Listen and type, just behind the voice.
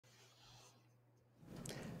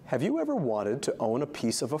Have you ever wanted to own a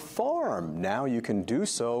piece of a farm? Now you can do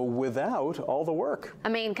so without all the work. A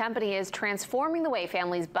Maine company is transforming the way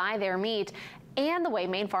families buy their meat and the way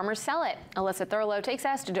Maine farmers sell it. Alyssa Thurlow takes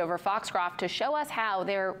us to Dover Foxcroft to show us how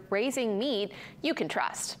they're raising meat you can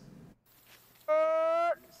trust.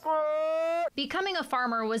 Becoming a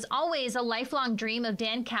farmer was always a lifelong dream of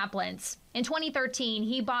Dan Kaplan's. In 2013,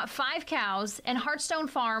 he bought 5 cows and Hearthstone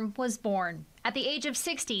Farm was born. At the age of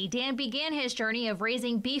 60, Dan began his journey of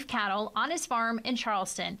raising beef cattle on his farm in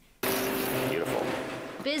Charleston. Beautiful.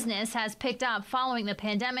 Business has picked up following the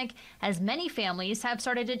pandemic as many families have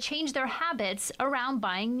started to change their habits around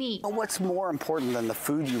buying meat. What's more important than the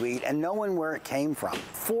food you eat and knowing where it came from?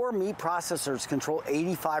 4 meat processors control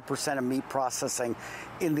 85% of meat processing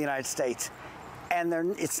in the United States. And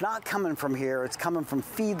it's not coming from here, it's coming from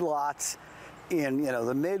feedlots in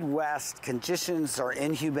the Midwest. Conditions are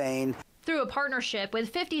inhumane. Through a partnership with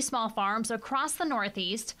 50 small farms across the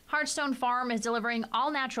Northeast, Hearthstone Farm is delivering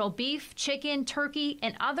all-natural beef, chicken, turkey,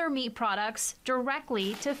 and other meat products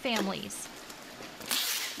directly to families.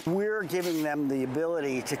 We're giving them the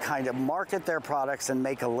ability to kind of market their products and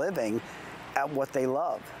make a living at what they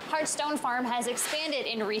love. Hearthstone Farm has expanded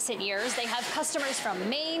in recent years. They have customers from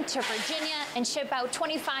Maine to Virginia and ship out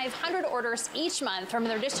 2,500 orders each month from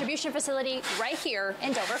their distribution facility right here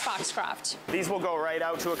in Dover Foxcroft. These will go right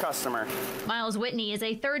out to a customer. Miles Whitney is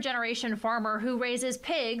a third-generation farmer who raises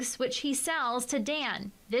pigs, which he sells to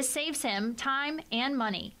Dan. This saves him time and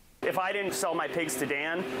money. If I didn't sell my pigs to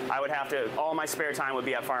Dan, all my spare time would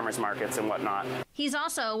be at farmers markets and whatnot. He's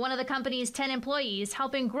also one of the company's 10 employees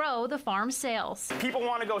helping grow the farm's sales. People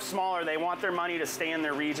want to go smaller. They want their money to stay in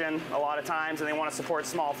their region a lot of times, and they want to support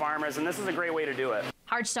small farmers, and this is a great way to do it.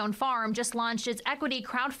 Hearthstone Farm just launched its equity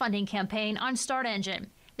crowdfunding campaign on Start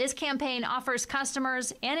Engine. This campaign offers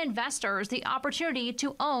customers and investors the opportunity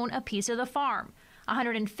to own a piece of the farm.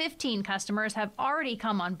 115 customers have already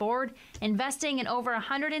come on board, investing in over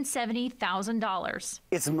 $170,000.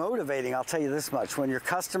 It's motivating, I'll tell you this much. When your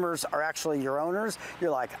customers are actually your owners,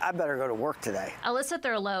 you're like, I better go to work today. Alyssa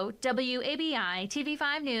Thurlow, WABI TV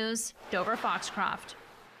 5 News, Dover Foxcroft.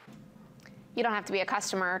 You don't have to be a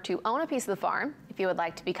customer to own a piece of the farm. If you would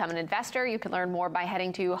like to become an investor, you can learn more by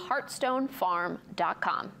heading to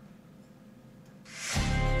hearthstonefarm.com.